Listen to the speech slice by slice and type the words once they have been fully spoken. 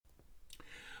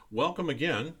Welcome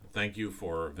again. Thank you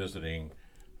for visiting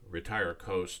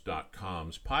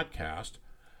RetireCoast.com's podcast.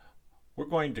 We're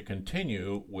going to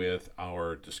continue with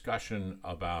our discussion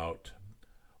about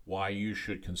why you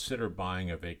should consider buying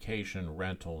a vacation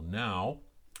rental now.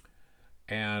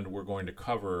 And we're going to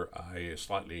cover a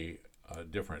slightly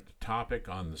different topic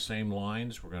on the same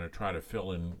lines. We're going to try to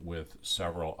fill in with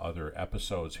several other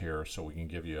episodes here so we can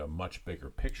give you a much bigger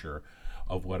picture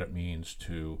of what it means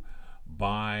to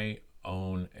buy,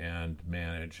 own, and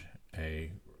manage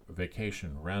a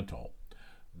vacation rental.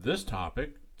 This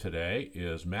topic today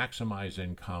is maximize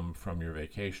income from your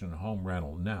vacation home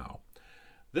rental now.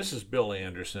 This is Bill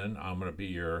Anderson. I'm going to be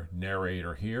your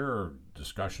narrator here, or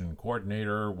discussion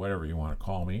coordinator, whatever you want to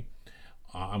call me.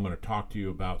 I'm going to talk to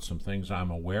you about some things I'm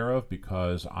aware of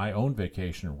because I own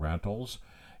vacation rentals.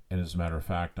 And as a matter of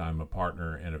fact, I'm a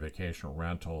partner in a vacation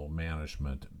rental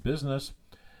management business.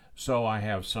 So I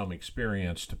have some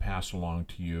experience to pass along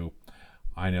to you.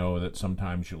 I know that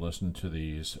sometimes you listen to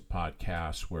these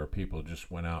podcasts where people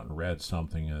just went out and read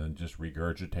something and just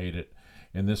regurgitate it.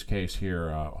 In this case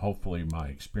here, hopefully my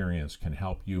experience can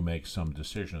help you make some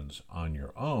decisions on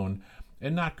your own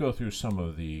and not go through some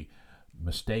of the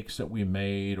mistakes that we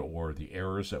made or the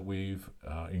errors that we've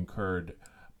incurred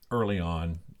early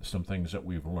on, some things that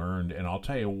we've learned. And I'll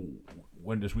tell you,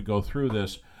 as we go through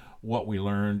this, what we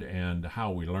learned and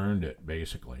how we learned it,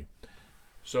 basically.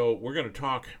 So we're going to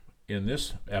talk in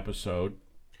this episode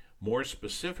more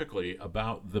specifically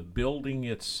about the building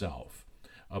itself,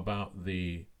 about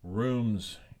the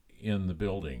rooms in the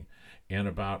building, and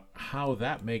about how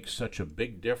that makes such a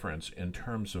big difference in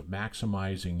terms of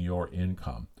maximizing your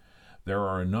income. There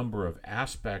are a number of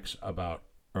aspects about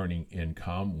earning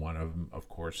income. One of them, of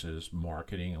course, is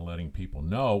marketing and letting people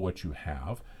know what you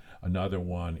have. Another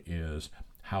one is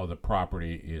how the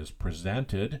property is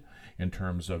presented in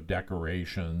terms of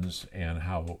decorations and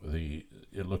how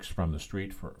it looks from the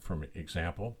street, for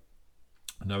example.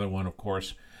 Another one, of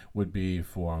course, would be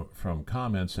from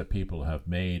comments that people have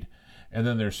made. And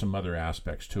then there's some other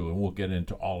aspects too, and we'll get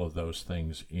into all of those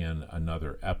things in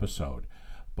another episode.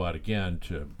 But again,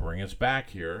 to bring us back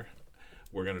here,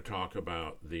 we're going to talk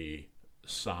about the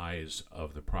size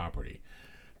of the property.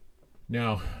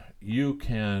 Now, you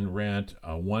can rent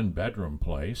a one-bedroom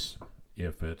place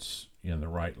if it's in the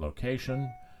right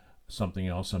location. Something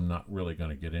else I'm not really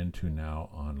going to get into now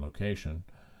on location.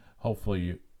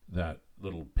 Hopefully that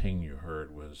little ping you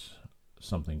heard was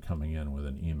something coming in with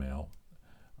an email.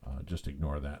 Just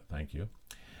ignore that. Thank you.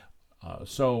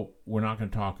 So we're not going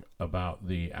to talk about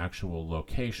the actual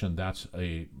location. That's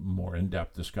a more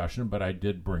in-depth discussion, but I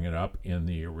did bring it up in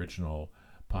the original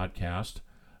podcast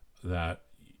that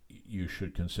you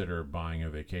should consider buying a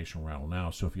vacation rental now.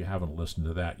 So if you haven't listened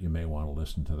to that, you may want to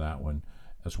listen to that one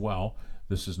as well.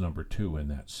 This is number 2 in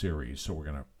that series, so we're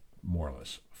going to more or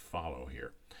less follow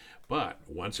here. But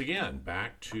once again,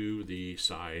 back to the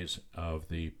size of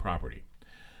the property.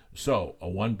 So a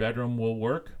 1-bedroom will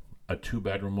work, a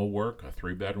 2-bedroom will work, a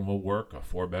 3-bedroom will work, a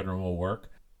 4-bedroom will work.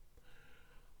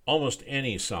 Almost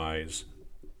any size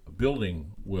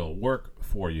building will work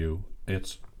for you.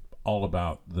 It's all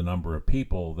about the number of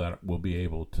people that will be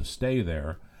able to stay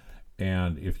there.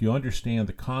 And if you understand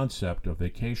the concept of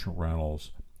vacation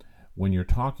rentals, when you're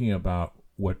talking about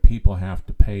what people have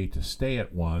to pay to stay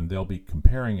at one, they'll be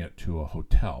comparing it to a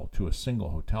hotel, to a single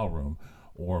hotel room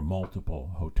or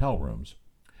multiple hotel rooms.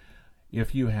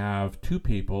 If you have 2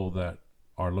 people that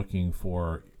are looking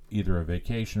for either a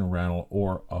vacation rental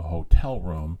or a hotel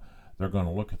room, they're going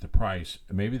to look at the price.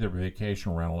 Maybe their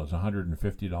vacation rental is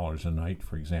 $150 a night,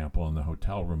 for example, and the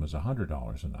hotel room is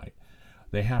 $100 a night.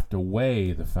 They have to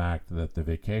weigh the fact that the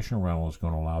vacation rental is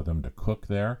going to allow them to cook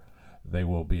there. They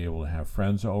will be able to have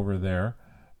friends over there.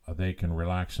 They can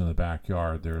relax in the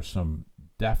backyard. There are some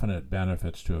definite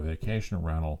benefits to a vacation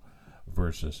rental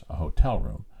versus a hotel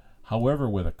room. However,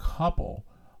 with a couple,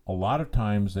 a lot of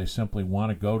times they simply want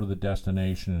to go to the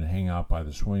destination and hang out by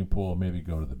the swimming pool, maybe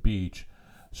go to the beach.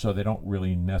 So they don't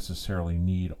really necessarily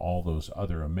need all those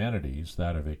other amenities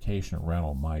that a vacation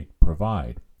rental might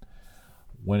provide.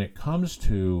 When it comes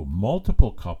to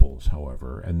multiple couples,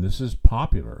 however, and this is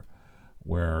popular,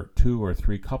 where 2 or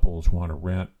 3 couples want to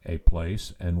rent a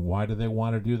place, and why do they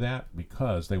want to do that?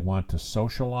 Because they want to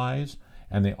socialize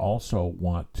and they also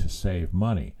want to save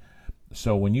money.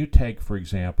 So when you take, for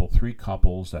example, 3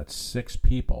 couples, that's 6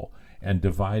 people, and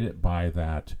divide it by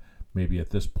that, maybe at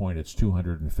this point it's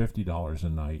 $250 a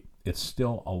night, it's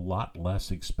still a lot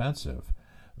less expensive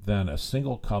than a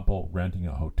single couple renting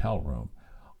a hotel room.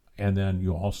 And then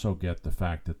you also get the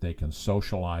fact that they can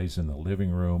socialize in the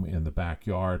living room, in the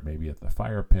backyard, maybe at the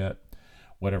fire pit,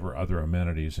 whatever other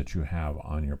amenities that you have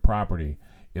on your property,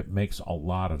 it makes a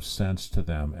lot of sense to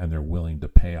them and they're willing to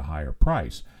pay a higher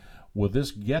price. Well,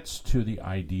 this gets to the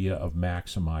idea of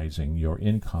maximizing your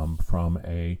income from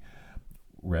a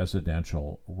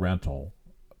residential rental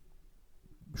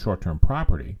short-term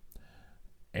property,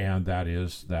 and that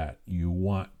is that you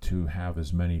want to have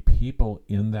as many people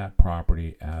in that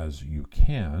property as you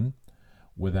can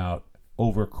without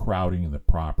overcrowding the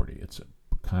property. It's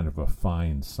kind of a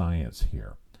fine science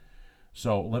here.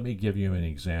 So let me give you an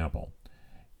example.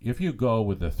 If you go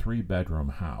with a 3-bedroom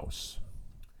house,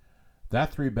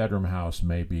 that 3-bedroom house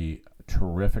may be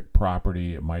terrific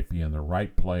property. It might be in the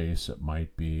right place. It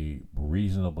might be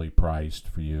reasonably priced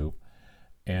for you,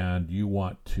 and you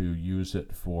want to use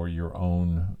it for your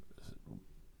own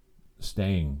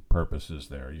staying purposes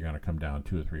there. You're going to come down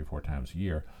 2 or 3 or 4 times a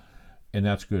year, and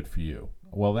that's good for you.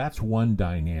 Well, that's one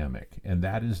dynamic, and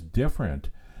that is different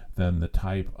than the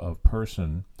type of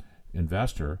person,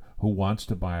 investor, who wants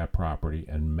to buy a property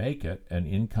and make it an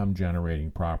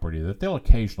income-generating property that they'll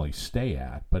occasionally stay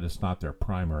at, but it's not their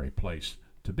primary place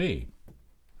to be.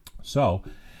 So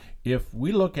if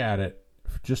we look at it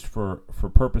just for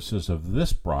purposes of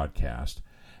this broadcast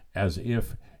as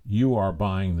if you are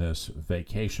buying this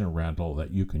vacation rental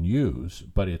that you can use,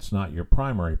 but it's not your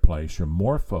primary place, you're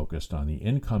more focused on the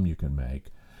income you can make,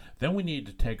 then we need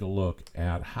to take a look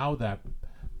at how that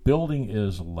building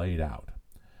is laid out.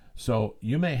 So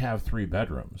you may have 3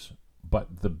 bedrooms,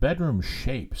 but the bedroom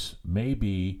shapes may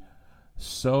be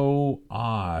so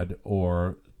odd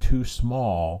or too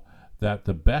small that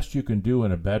the best you can do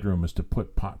in a bedroom is to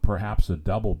put perhaps a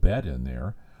double bed in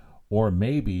there, or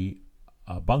maybe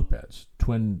bunk beds,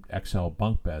 twin XL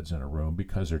bunk beds in a room,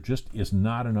 because there just is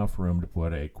not enough room to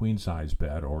put a queen size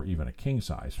bed, or even a king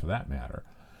size for that matter.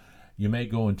 You may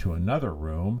go into another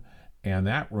room, and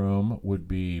that room would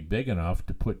be big enough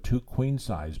to put 2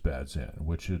 queen-size beds in,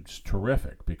 which is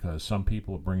terrific because some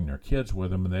people bring their kids with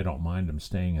them and they don't mind them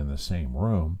staying in the same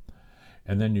room.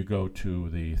 And then you go to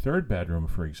the 3rd bedroom,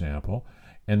 for example,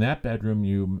 and that bedroom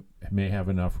you may have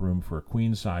enough room for a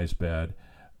queen-size bed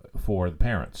for the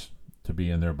parents to be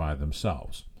in there by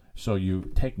themselves. So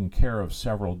you've taken care of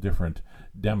several different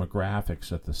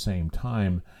demographics at the same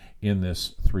time in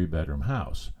this 3-bedroom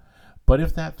house. But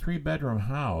if that 3-bedroom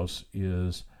house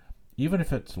is, even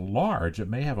if it's large, it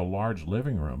may have a large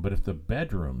living room, but if the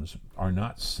bedrooms are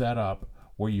not set up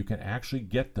where you can actually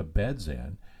get the beds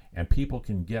in and people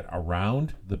can get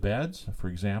around the beds, for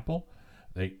example,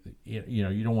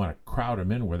 you don't want to crowd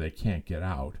them in where they can't get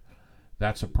out.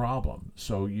 That's a problem.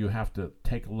 So you have to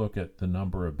take a look at the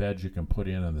number of beds you can put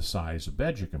in and the size of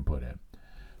beds you can put in.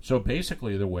 So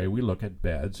basically the way we look at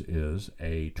beds is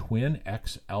a twin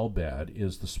XL bed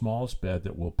is the smallest bed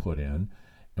that we'll put in,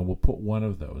 and we'll put 1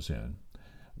 of those in.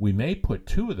 We may put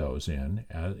 2 of those in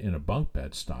a bunk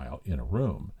bed style in a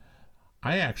room.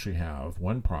 I actually have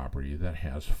one property that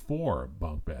has 4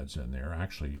 bunk beds in there,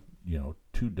 actually,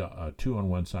 2 on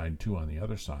one side and 2 on the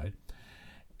other side.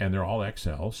 And they're all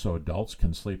XL, so adults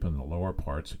can sleep in the lower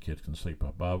parts, the kids can sleep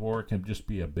above, or it can just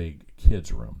be a big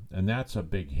kids room. And that's a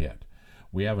big hit.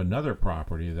 We have another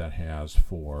property that has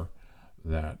 4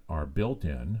 that are built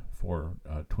in, 4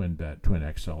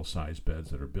 twin XL size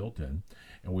beds that are built in,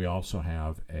 and we also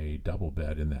have a double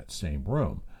bed in that same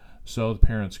room. So the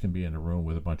parents can be in a room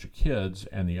with a bunch of kids,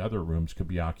 and the other rooms could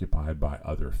be occupied by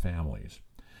other families.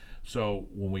 So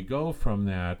when we go from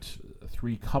that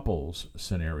 3 couples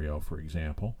scenario, for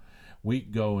example, we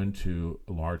go into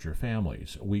larger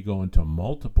families. We go into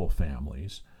multiple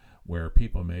families, where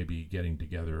people may be getting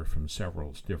together from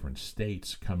several different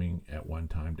states coming at one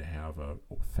time to have a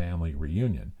family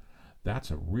reunion.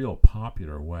 That's a real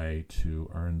popular way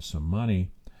to earn some money,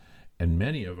 and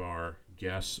many of our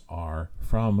guests are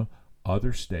from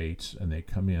other states, and they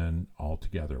come in all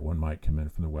together. One might come in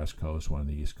from the West Coast, one on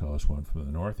the East Coast, one from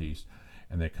the Northeast,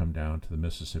 and they come down to the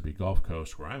Mississippi Gulf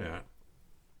Coast where I'm at,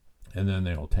 and then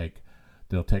they'll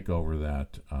take over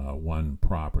that one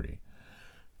property.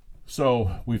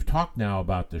 So we've talked now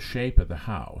about the shape of the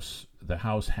house. The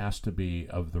house has to be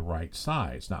of the right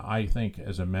size. Now, I think,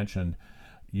 as I mentioned,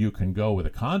 you can go with a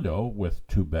condo with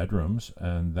 2 bedrooms,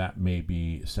 and that may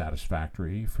be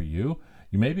satisfactory for you.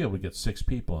 You may be able to get 6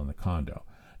 people in the condo.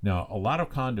 Now, a lot of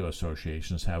condo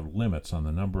associations have limits on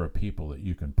the number of people that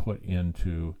you can put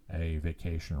into a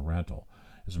vacation rental.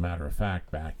 As a matter of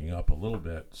fact, backing up a little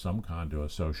bit, some condo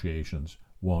associations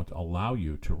won't allow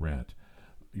you to rent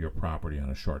your property on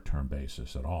a short-term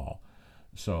basis at all.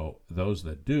 So those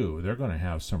that do, they're going to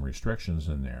have some restrictions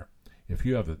in there. If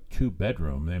you have a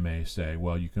 2-bedroom, they may say,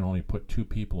 well, you can only put 2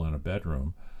 people in a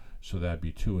bedroom, so that'd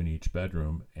be 2 in each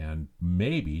bedroom, and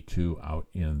maybe 2 out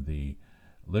in the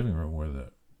living room where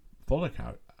the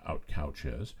fold-out couch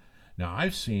is. Now,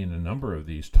 I've seen a number of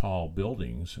these tall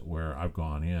buildings where I've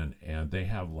gone in, and they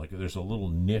have there's a little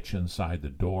niche inside the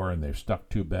door, and they've stuck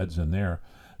 2 beds in there.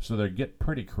 So they get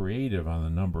pretty creative on the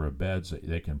number of beds that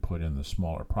they can put in the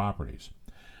smaller properties.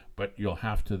 But you'll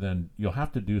have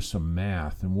to do some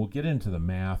math, and we'll get into the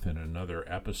math in another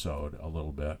episode a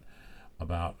little bit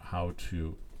about how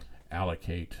to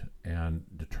allocate and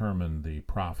determine the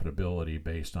profitability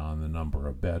based on the number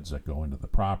of beds that go into the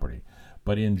property.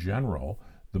 But in general,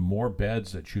 the more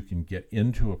beds that you can get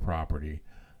into a property,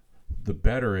 the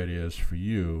better it is for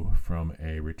you from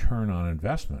a return on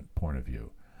investment point of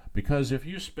view. Because if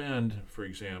you spend, for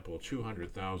example,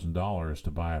 $200,000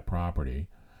 to buy a property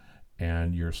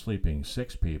and you're sleeping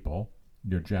 6 people,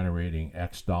 you're generating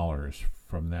X dollars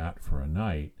from that for a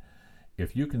night.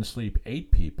 If you can sleep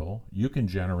 8 people, you can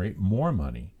generate more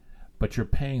money, but you're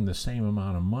paying the same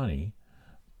amount of money.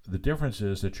 The difference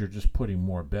is that you're just putting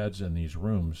more beds in these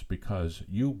rooms because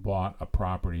you bought a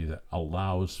property that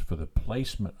allows for the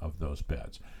placement of those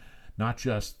beds. Not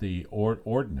just the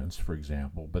ordinance, for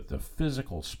example, but the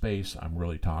physical space I'm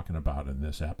really talking about in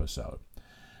this episode.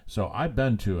 So I've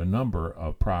been to a number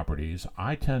of properties.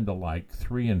 I tend to like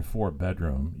 3 and 4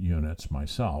 bedroom units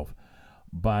myself,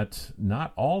 but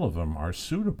not all of them are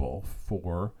suitable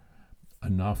for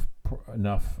enough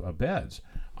beds.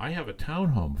 I have a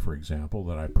townhome, for example,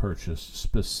 that I purchased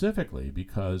specifically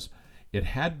because it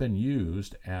had been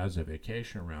used as a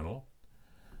vacation rental.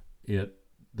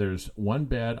 There's 1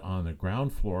 bed on the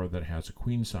ground floor that has a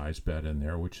queen-size bed in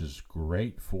there, which is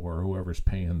great for whoever's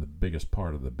paying the biggest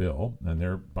part of the bill, and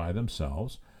they're by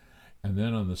themselves. And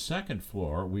then on the second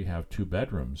floor, we have 2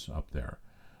 bedrooms up there.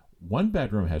 1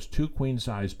 bedroom has 2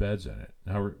 queen-size beds in it.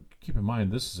 Now, keep in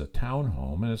mind, this is a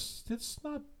townhome, and it's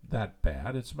not that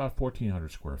bad. It's about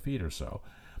 1,400 square feet or so.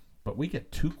 But we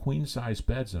get 2 queen-size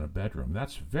beds in a bedroom.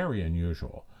 That's very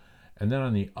unusual. And then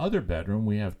on the other bedroom,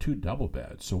 we have 2 double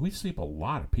beds. So we sleep a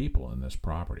lot of people in this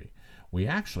property. We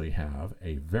actually have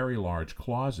a very large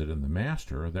closet in the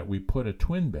master that we put a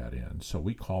twin bed in. So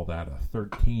we call that a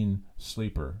 13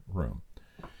 sleeper room.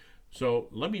 So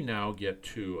let me now get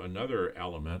to another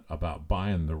element about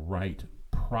buying the right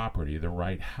property, the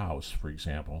right house, for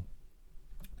example,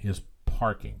 is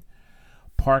parking.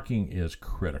 Parking is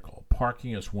critical.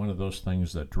 Parking is one of those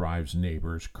things that drives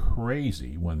neighbors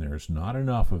crazy when there's not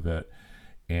enough of it,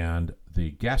 and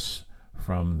the guests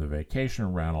from the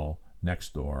vacation rental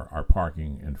next door are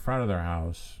parking in front of their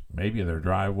house, maybe their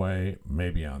driveway,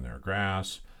 maybe on their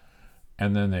grass,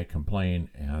 and then they complain,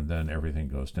 and then everything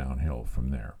goes downhill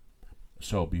from there.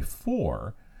 So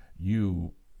before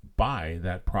you buy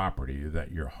that property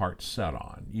that your heart's set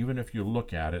on, even if you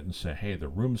look at it and say, hey, the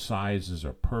room sizes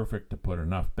are perfect to put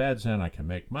enough beds in, I can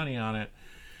make money on it,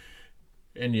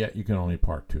 and yet you can only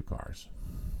park 2 cars.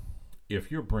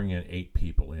 If you're bringing 8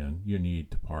 people in, you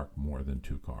need to park more than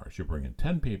 2 cars. You're bringing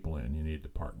 10 people in, you need to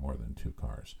park more than 2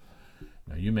 cars.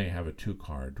 Now, you may have a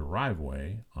 2-car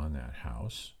driveway on that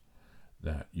house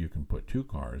that you can put 2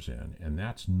 cars in, and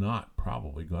that's not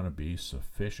probably going to be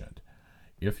sufficient.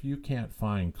 If you can't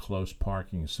find close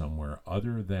parking somewhere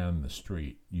other than the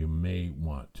street, you may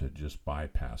want to just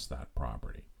bypass that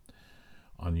property.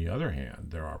 On the other hand,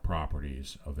 there are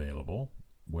properties available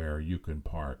where you can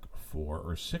park 4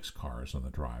 or 6 cars on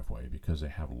the driveway because they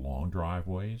have long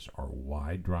driveways or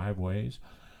wide driveways,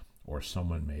 or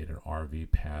someone made an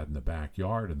RV pad in the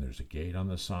backyard and there's a gate on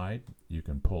the side you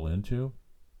can pull into.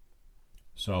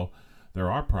 So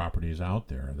there are properties out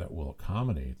there that will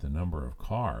accommodate the number of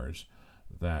cars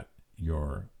that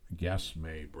your guests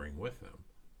may bring with them.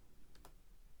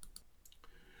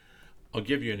 I'll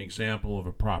give you an example of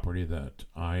a property that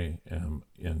I am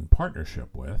in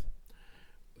partnership with.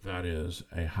 That is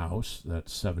a house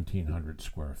that's 1,700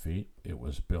 square feet. It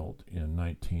was built in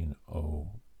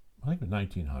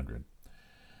 1900.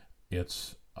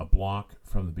 It's a block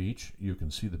from the beach. You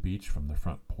can see the beach from the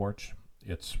front porch.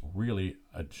 It's really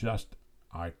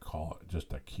I call it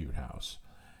just a cute house.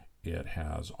 It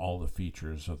has all the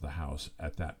features of the house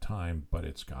at that time, but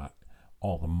it's got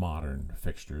all the modern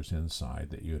fixtures inside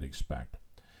that you'd expect.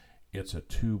 It's a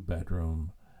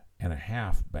 2-bedroom and a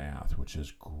half bath, which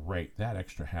is great. That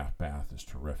extra half bath is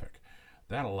terrific.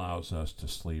 That allows us to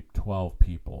sleep 12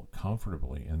 people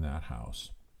comfortably in that house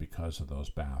because of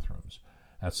those bathrooms.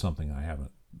 That's something I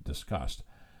haven't discussed.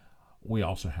 We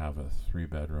also have a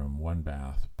 3-bedroom,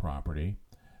 1-bath property.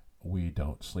 We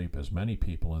don't sleep as many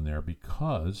people in there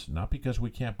not because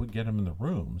we can't get them in the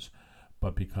rooms,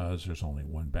 but because there's only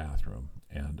 1 bathroom.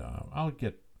 And I'll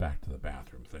get back to the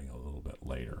bathroom thing a little bit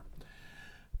later.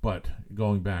 But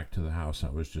going back to the house I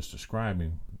was just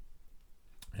describing,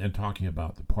 And talking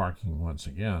about the parking once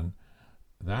again,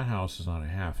 that house is on a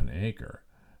half an acre,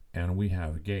 and we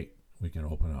have a gate we can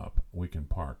open up. We can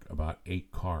park about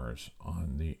 8 cars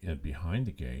on the behind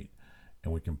the gate,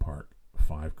 and we can park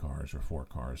 5 cars or 4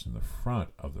 cars in the front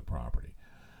of the property.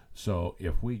 So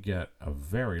if we get a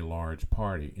very large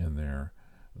party in there,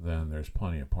 then there's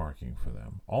plenty of parking for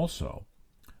them. Also,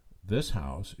 this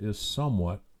house is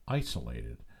somewhat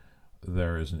isolated.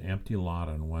 There is an empty lot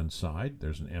on one side.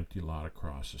 There's an empty lot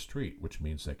across the street, which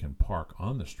means they can park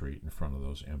on the street in front of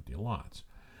those empty lots.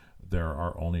 There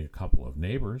are only a couple of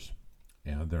neighbors,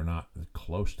 and they're not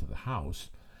close to the house.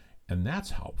 And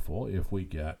that's helpful if we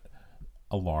get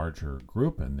a larger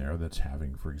group in there that's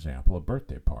having, for example, a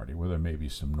birthday party where there may be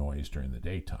some noise during the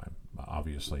daytime.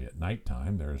 Obviously, at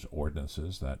nighttime, there's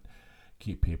ordinances that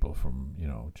keep people from,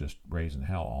 just raising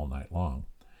hell all night long.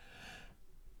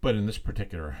 But in this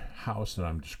particular house that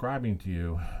I'm describing to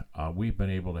you, we've been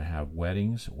able to have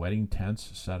wedding tents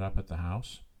set up at the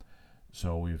house.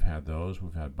 So we've had those.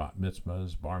 We've had bat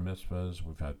mitzvahs, bar mitzvahs.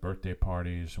 We've had birthday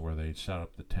parties where they set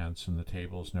up the tents and the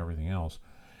tables and everything else.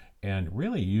 And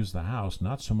really use the house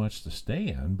not so much to stay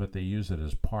in, but they use it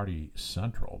as party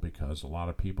central because a lot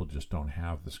of people just don't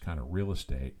have this kind of real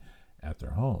estate at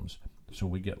their homes. So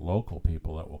we get local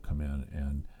people that will come in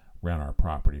and rent our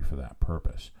property for that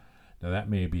purpose. Now, that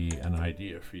may be an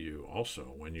idea for you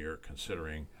also when you're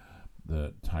considering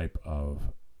the type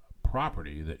of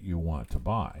property that you want to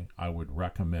buy. I would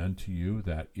recommend to you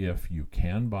that if you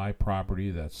can buy property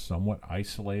that's somewhat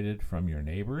isolated from your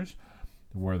neighbors,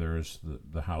 where there's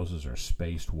the houses are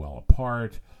spaced well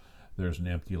apart, there's an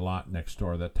empty lot next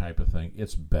door, that type of thing,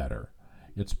 it's better.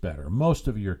 It's better. Most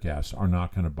of your guests are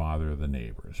not going to bother the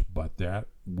neighbors, but that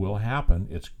will happen.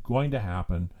 It's going to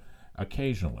happen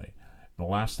occasionally. The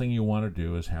last thing you want to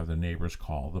do is have the neighbors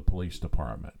call the police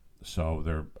department. So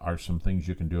there are some things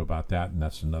you can do about that, and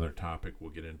that's another topic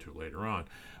we'll get into later on.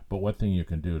 But one thing you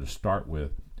can do to start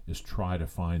with is try to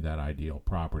find that ideal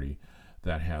property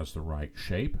that has the right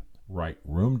shape, right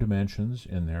room dimensions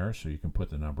in there so you can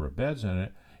put the number of beds in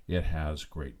it. It has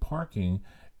great parking,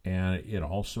 and it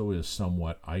also is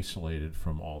somewhat isolated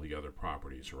from all the other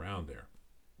properties around there.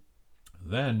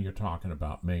 Then you're talking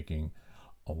about making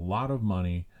a lot of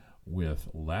money with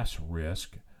less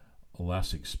risk,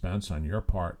 less expense on your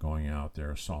part going out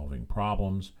there solving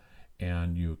problems,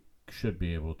 and you should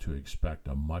be able to expect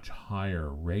a much higher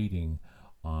rating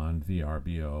on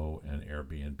VRBO and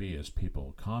Airbnb as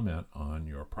people comment on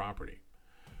your property.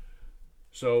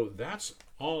 So that's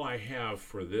all I have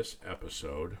for this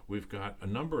episode. We've got a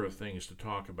number of things to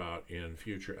talk about in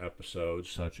future episodes,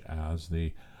 such as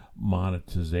the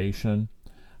monetization,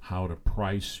 how to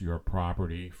price your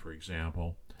property, for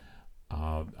example.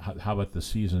 How about the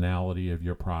seasonality of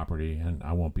your property? And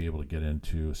I won't be able to get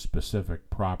into specific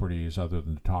properties other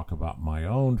than to talk about my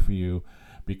own for you,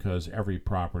 because every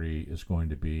property is going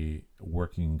to be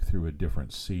working through a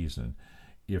different season.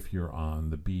 If you're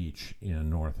on the beach in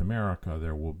North America,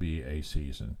 there will be a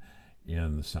season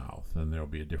in the South, and there will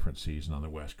be a different season on the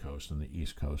West Coast and the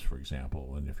East Coast, for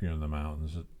example. And if you're in the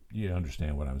mountains, you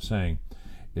understand what I'm saying.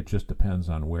 It just depends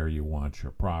on where you want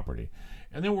your property.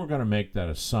 And then we're going to make that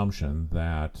assumption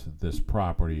that this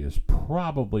property is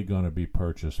probably going to be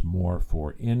purchased more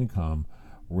for income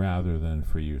rather than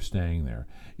for you staying there.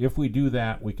 If we do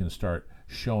that, we can start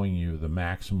showing you the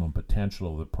maximum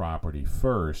potential of the property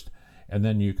first, and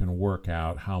then you can work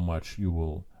out how much you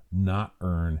will not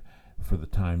earn for the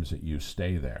times that you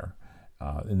stay there.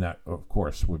 And that, of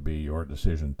course, would be your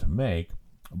decision to make,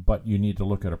 but you need to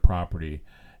look at a property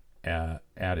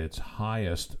at its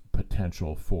highest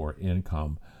potential for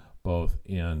income, both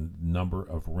in number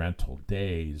of rental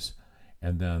days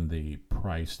and then the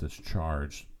price that's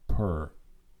charged per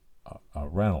a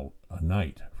rental a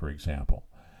night, for example.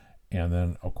 And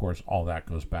then, of course, all that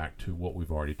goes back to what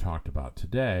we've already talked about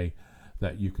today,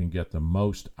 that you can get the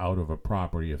most out of a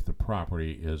property if the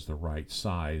property is the right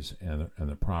size and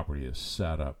the property is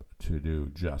set up to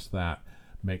do just that,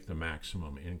 make the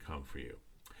maximum income for you.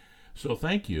 So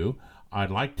thank you.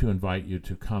 I'd like to invite you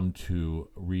to come to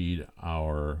read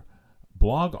our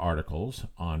blog articles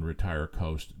on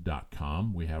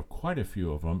retirecoast.com. We have quite a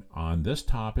few of them on this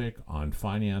topic, on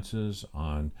finances,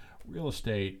 on real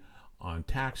estate, on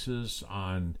taxes,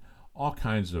 on all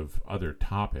kinds of other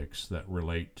topics that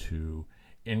relate to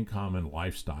income and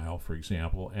lifestyle, for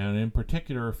example, and in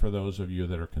particular for those of you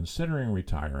that are considering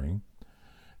retiring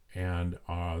and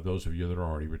those of you that are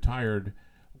already retired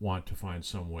want to find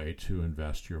some way to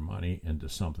invest your money into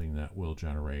something that will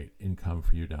generate income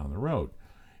for you down the road.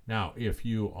 Now, if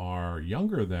you are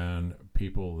younger than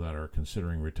people that are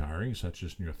considering retiring, such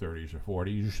as in your 30s or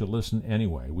 40s, you should listen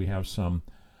anyway. We have some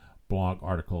blog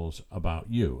articles about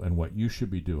you and what you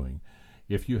should be doing.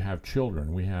 If you have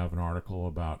children, we have an article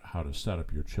about how to set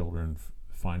up your children's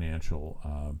financial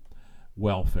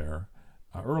welfare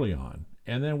early on.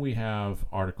 And then we have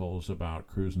articles about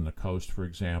cruising the coast, for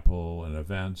example, and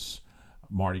events,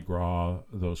 Mardi Gras,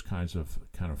 those kinds of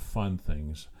fun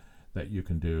things that you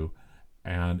can do.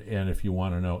 And if you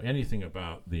want to know anything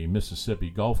about the Mississippi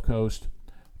Gulf Coast,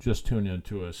 just tune in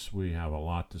to us. We have a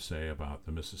lot to say about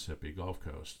the Mississippi Gulf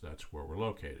Coast. That's where we're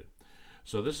located.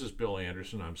 So this is Bill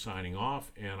Anderson. I'm signing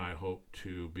off, and I hope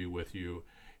to be with you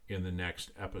in the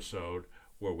next episode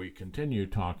where we continue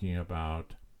talking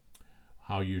about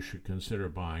how you should consider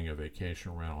buying a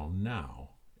vacation rental now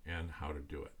and how to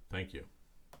do it. Thank you.